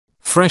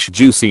Fresh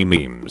juicy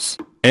memes.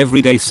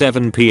 Every day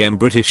 7 PM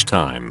British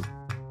time.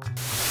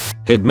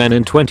 Hitmen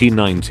in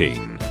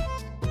 2019.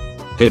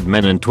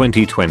 Hitmen in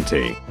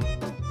 2020.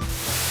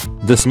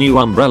 This new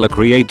umbrella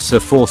creates a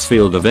force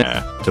field of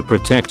air to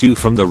protect you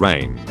from the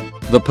rain,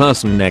 the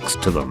person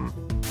next to them,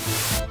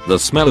 the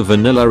smell of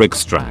vanilla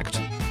extract,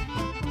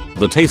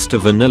 the taste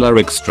of vanilla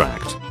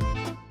extract.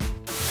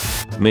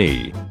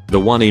 Me, the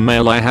one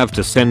email I have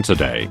to send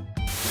today.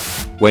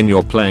 When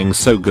you're playing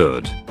so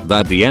good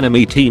that the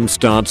enemy team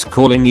starts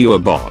calling you a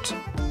bot.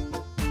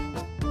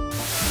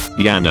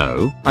 Yeah,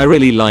 no, I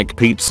really like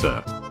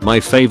pizza. My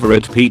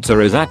favorite pizza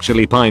is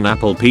actually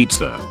pineapple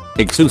pizza.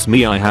 Excuse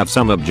me, I have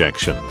some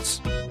objections.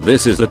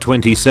 This is the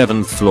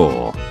 27th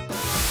floor.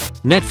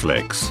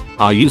 Netflix,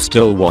 are you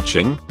still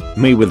watching?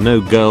 Me with no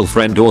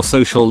girlfriend or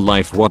social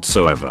life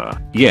whatsoever.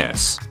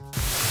 Yes.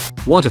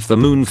 What if the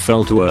moon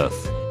fell to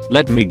Earth?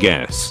 Let me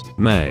guess.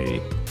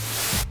 May.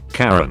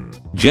 Karen,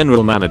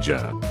 general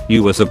manager.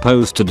 You were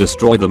supposed to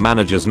destroy the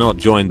managers, not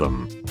join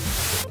them.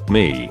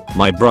 Me,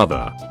 my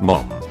brother,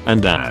 mom,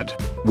 and dad.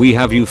 We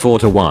have you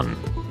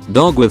 4-1.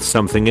 Dog with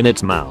something in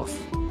its mouth.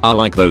 I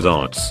like those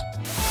odds.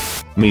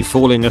 Me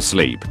falling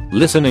asleep,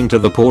 listening to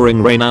the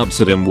pouring rain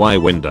outside my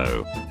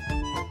window.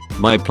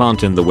 My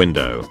plant in the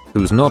window,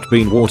 who's not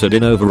been watered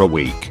in over a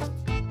week.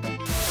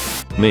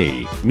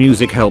 Me,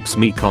 music helps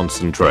me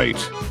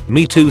concentrate.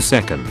 Me 2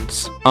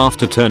 seconds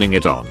after turning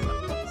it on.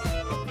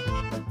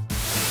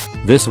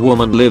 This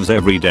woman lives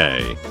every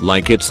day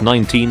like it's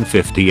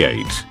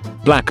 1958.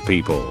 Black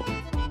people.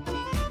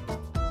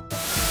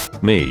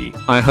 Me,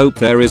 I hope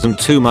there isn't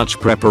too much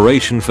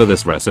preparation for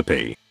this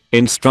recipe.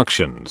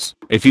 Instructions: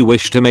 if you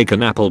wish to make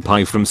an apple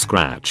pie from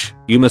scratch,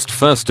 you must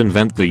first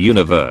invent the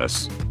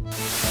universe.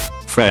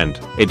 Friend,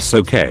 it's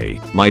okay,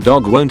 my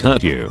dog won't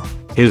hurt you.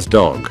 His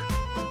dog.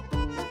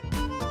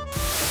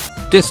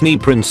 Disney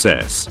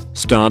princess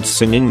starts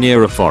singing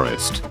near a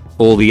forest.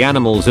 All the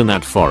animals in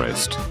that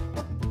forest.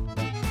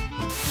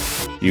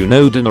 You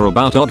know dinner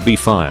about to be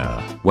fire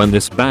when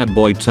this bad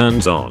boy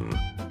turns on.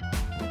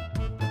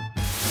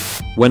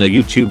 When a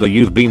YouTuber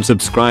you've been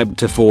subscribed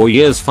to for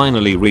years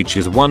finally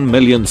reaches 1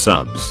 million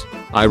subs,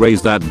 I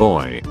raise that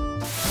boy.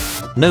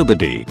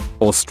 Nobody.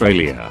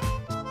 Australia.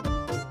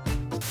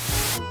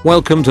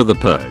 Welcome to the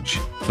purge.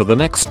 For the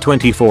next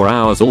 24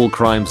 hours all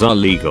crimes are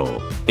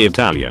legal.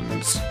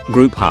 Italians.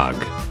 Group hug.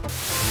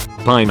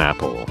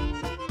 Pineapple.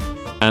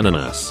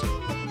 Ananas.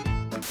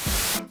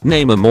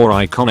 Name a more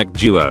iconic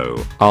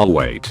duo. I'll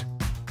wait.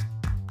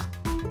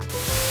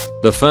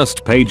 The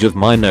first page of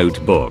my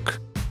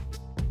notebook.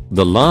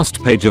 The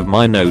last page of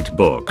my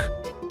notebook.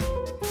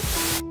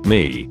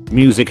 Me,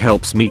 music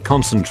helps me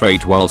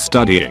concentrate while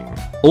studying.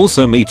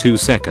 Also me 2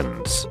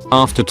 seconds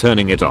after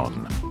turning it on.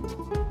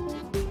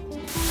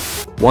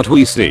 What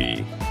we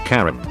see.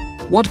 Karen.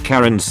 What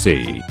Karens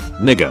see.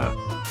 Nigger.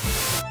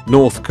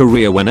 North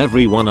Korea when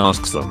everyone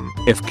asks them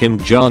if Kim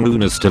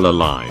Jong-un is still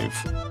alive.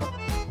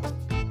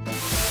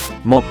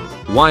 Mom,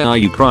 why are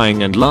you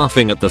crying and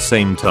laughing at the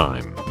same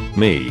time?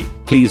 Me,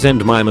 please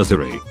end my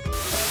misery.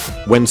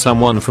 When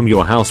someone from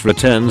your house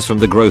returns from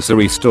the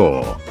grocery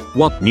store.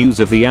 What news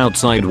of the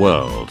outside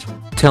world?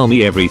 Tell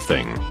me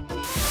everything.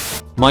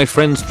 My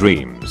friend's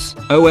dreams.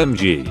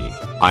 OMG.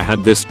 I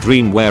had this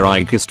dream where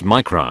I kissed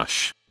my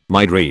crush.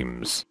 My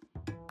dreams.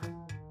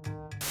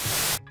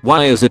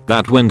 Why is it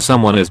that when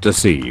someone is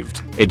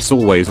deceived, it's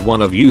always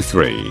one of you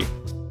three?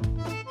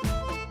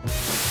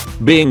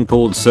 Being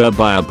called sir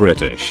by a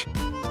British.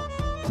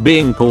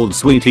 Being called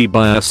sweetie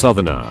by a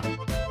southerner.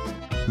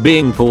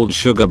 Being called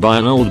sugar by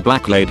an old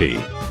black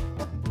lady.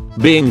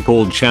 Being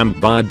called champ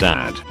by a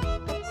dad.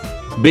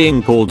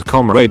 Being called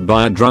comrade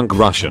by a drunk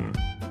Russian.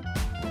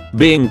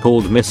 Being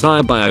called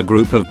messiah by a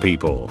group of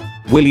people.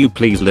 Will you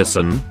please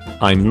listen?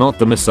 I'm not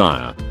the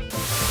messiah.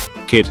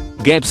 Kid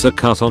gets a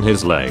cut on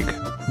his leg.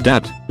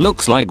 Dad,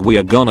 looks like we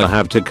are gonna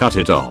have to cut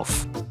it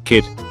off.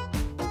 Kid.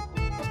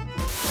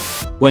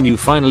 When you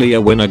finally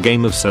win a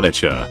game of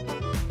solitaire.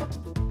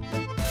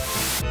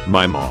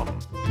 My mom.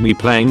 Me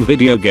playing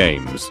video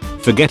games,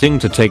 forgetting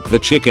to take the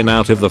chicken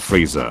out of the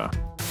freezer.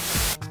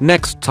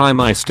 Next time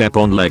I step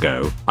on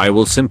Lego, I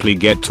will simply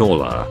get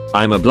taller.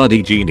 I'm a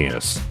bloody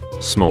genius.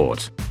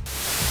 Smart.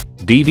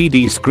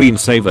 DVD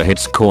screensaver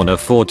hits corner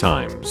 4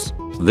 times.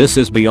 This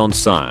is beyond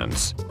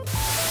science.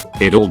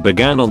 It all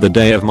began on the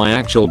day of my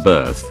actual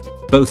birth.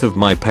 Both of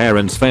my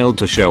parents failed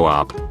to show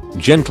up.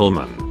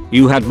 Gentlemen,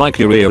 you had my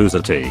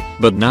curiosity,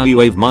 but now you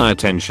have my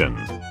attention.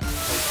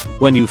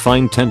 When you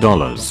find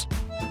 $10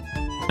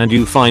 and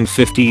you find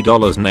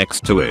 $50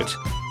 next to it,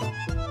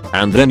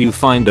 and then you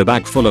find a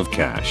bag full of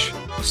cash,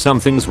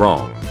 something's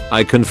wrong.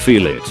 I can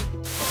feel it.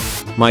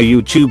 My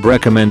YouTube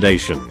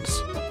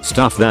recommendations.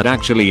 Stuff that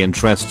actually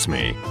interests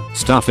me.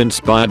 Stuff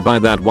inspired by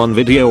that one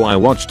video I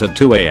watched at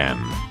 2 AM.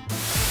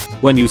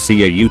 When you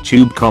see a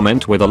YouTube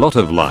comment with a lot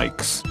of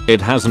likes, it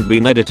hasn't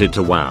been edited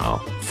to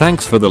wow.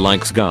 Thanks for the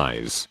likes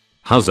guys.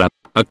 Huzzah,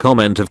 a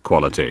comment of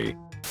quality.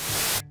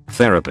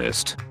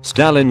 Therapist.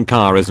 Stalin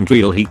car isn't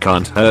real, he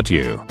can't hurt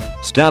you.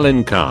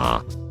 Stalin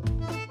car.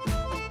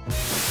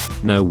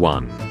 No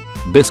one.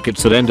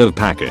 Biscuits at end of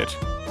packet.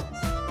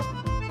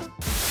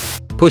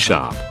 Push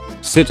up.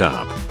 Sit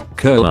up.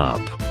 Curl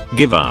up.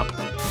 Give up.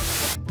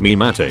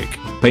 Mematic.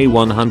 Pay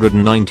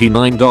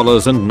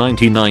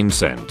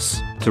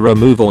 $199.99 to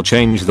remove or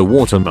change the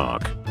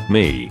watermark.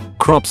 Me.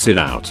 Crops it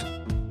out.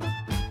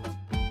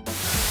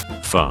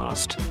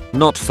 Fast.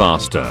 Not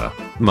faster.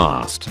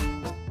 Mast.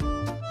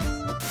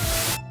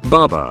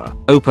 Barber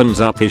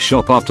opens up his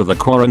shop after the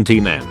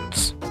quarantine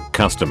ends.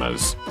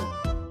 Customers.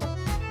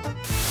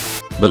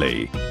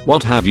 Billy,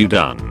 what have you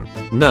done?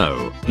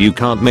 No, you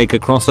can't make a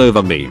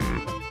crossover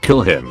meme.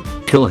 Kill him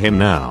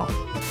now.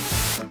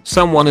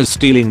 Someone is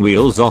stealing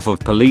wheels off of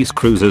police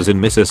cruisers in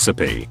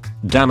Mississippi.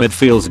 Damn, it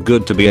feels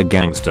good to be a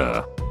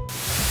gangster.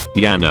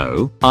 Yeah,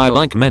 no, I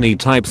like many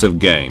types of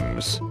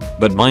games,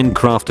 but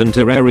Minecraft and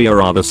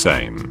Terraria are the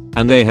same,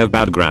 and they have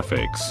bad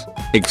graphics.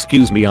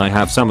 Excuse me, I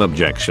have some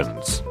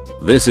objections.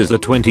 This is the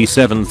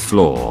 27th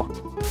floor.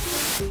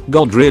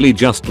 God really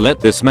just let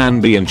this man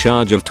be in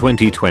charge of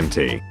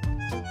 2020.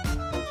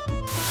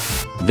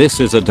 This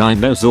is a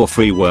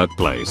dinosaur-free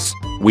workplace.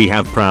 We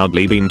have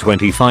proudly been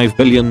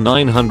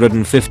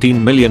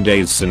 25,915,000,000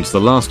 days since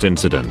the last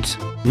incident.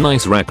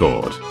 Nice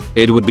record.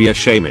 It would be a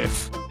shame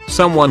if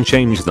someone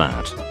changed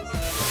that.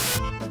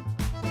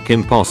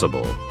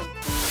 Impossible.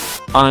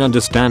 I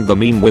understand the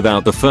meme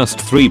without the first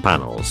 3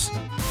 panels.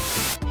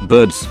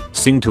 Birds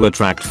sing to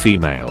attract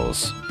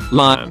females.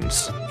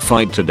 Lions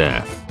fight to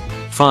death.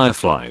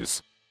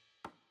 Fireflies.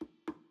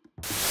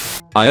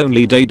 I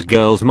only date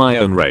girls my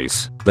own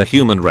race, the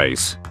human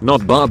race,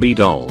 not Barbie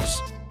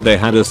dolls. They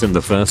had us in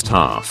the first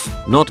half,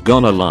 not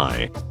gonna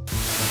lie.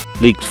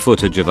 Leaked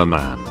footage of a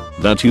man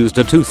that used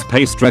a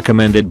toothpaste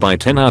recommended by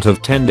 10 out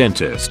of 10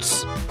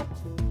 dentists.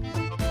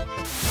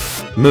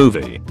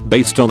 Movie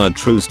based on a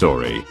true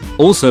story.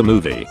 Also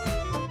movie.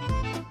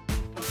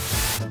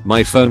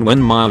 My phone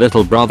when my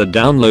little brother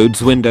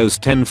downloads Windows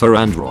 10 for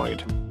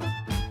Android.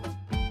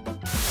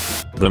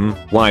 Them,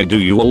 why do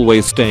you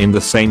always stay in the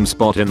same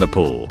spot in the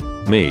pool?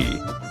 Me.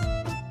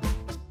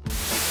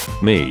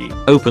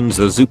 Opens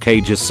the zoo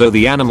cages so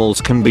the animals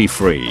can be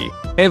free.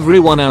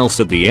 Everyone else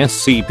at the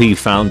SCP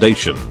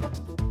Foundation.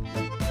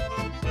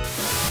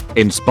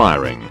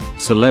 Inspiring.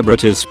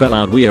 Celebrities spell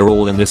out we are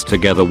all in this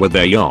together with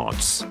their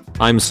yachts.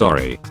 I'm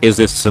sorry, is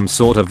this some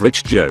sort of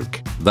rich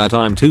joke that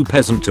I'm too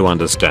peasant to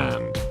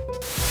understand?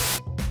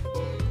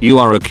 You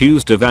are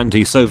accused of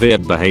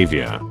anti-Soviet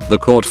behavior. The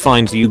court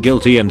finds you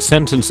guilty and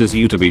sentences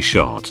you to be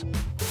shot.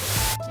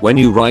 When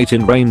you write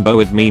in rainbow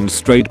it means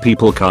straight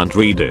people can't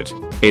read it.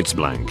 It's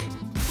blank.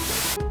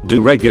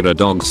 Do regular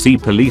dogs see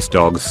police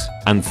dogs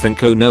and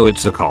think, oh no,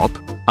 it's a cop?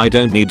 I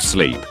don't need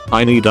sleep,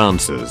 I need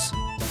answers.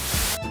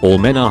 All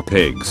men are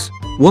pigs.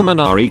 Women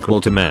are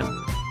equal to men.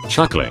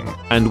 Chuckling,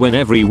 and when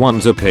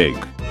everyone's a pig,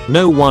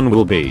 no one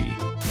will be.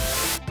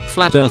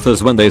 Flat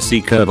earthers when they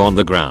see curve on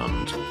the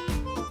ground.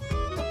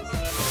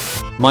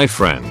 My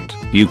friend,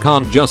 you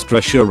can't just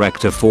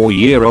resurrect a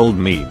 4-year-old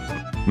meme.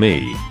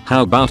 Me,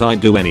 how about I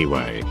do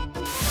anyway?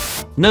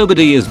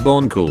 Nobody is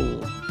born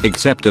cool.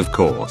 Except of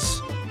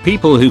course,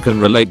 people who can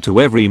relate to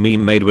every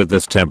meme made with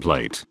this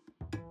template.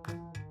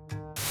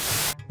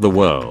 The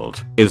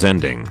world is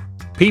ending.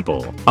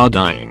 People are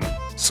dying.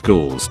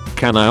 Schools,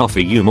 can I offer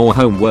you more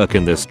homework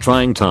in this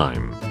trying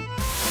time?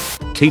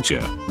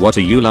 Teacher, what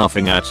are you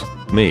laughing at?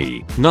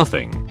 Me,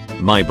 nothing.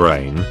 My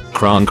brain,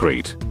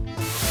 concrete.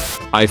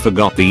 I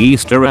forgot the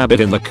Easter rabbit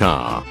in the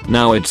car.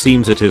 Now it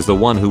seems it is the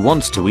one who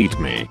wants to eat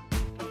me.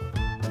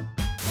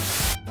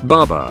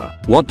 Baba,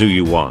 what do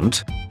you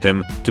want?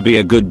 Him to be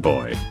a good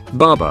boy.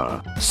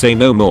 Baba, say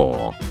no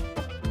more.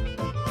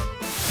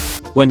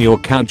 When your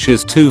couch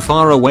is too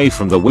far away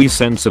from the Wii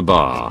sensor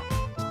bar.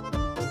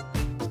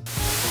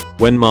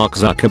 When Mark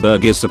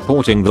Zuckerberg is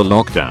supporting the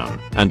lockdown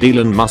and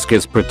Elon Musk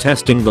is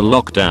protesting the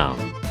lockdown.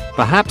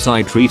 Perhaps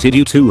I treated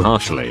you too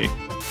harshly.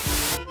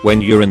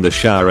 When you're in the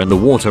shower and the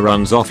water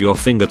runs off your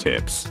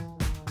fingertips.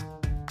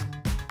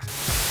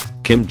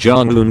 Kim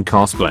Jong-un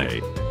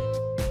cosplay.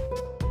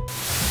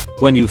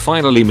 When you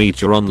finally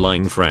meet your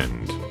online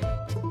friend.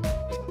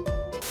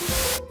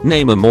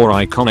 Name a more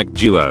iconic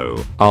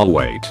duo. I'll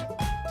wait.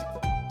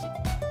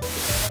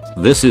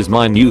 This is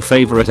my new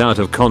favorite out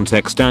of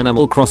context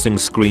Animal Crossing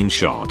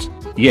screenshot.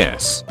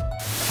 Yes.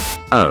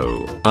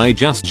 Oh, I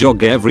just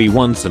jog every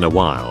once in a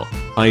while.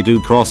 I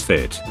do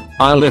CrossFit.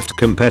 I lift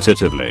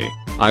competitively.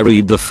 I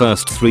read the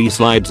first 3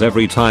 slides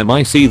every time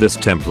I see this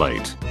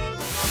template.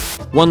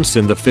 Once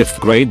in the 5th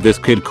grade this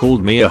kid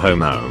called me a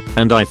homo,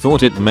 and I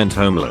thought it meant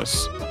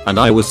homeless. And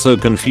I was so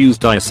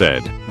confused I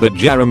said, but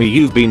Jeremy,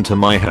 you've been to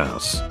my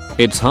house.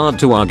 It's hard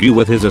to argue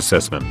with his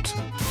assessment.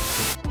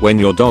 When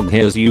your dog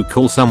hears you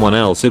call someone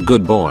else a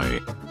good boy.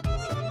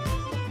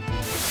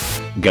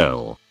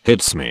 Girl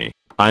hits me.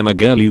 I'm a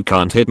girl, you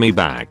can't hit me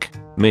back.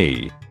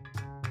 Me.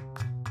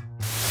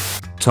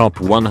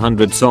 Top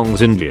 100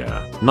 songs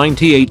India,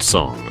 98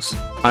 songs.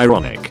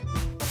 Ironic.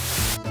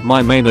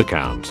 My main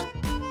account.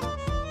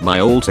 My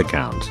alt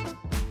account.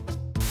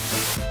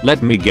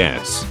 Let me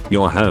guess,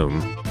 you're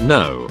home?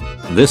 No.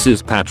 This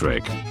is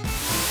Patrick.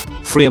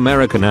 Free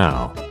America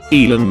now.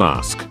 Elon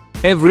Musk.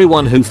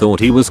 Everyone who thought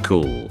he was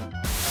cool.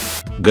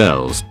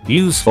 Girls,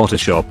 use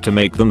Photoshop to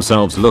make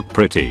themselves look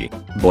pretty.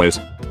 Boys.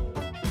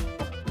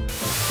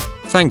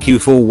 Thank you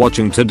for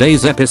watching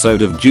today's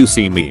episode of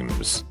Juicy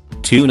Memes.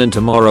 Tune in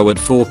tomorrow at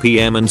 4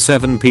 PM and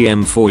 7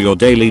 PM for your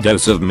daily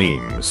dose of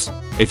memes.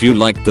 If you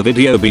liked the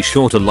video, be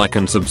sure to like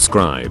and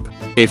subscribe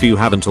if you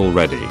haven't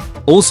already.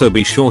 Also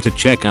be sure to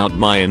check out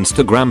my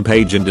Instagram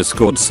page and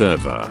Discord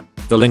server.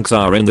 The links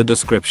are in the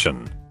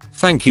description.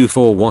 Thank you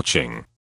for watching.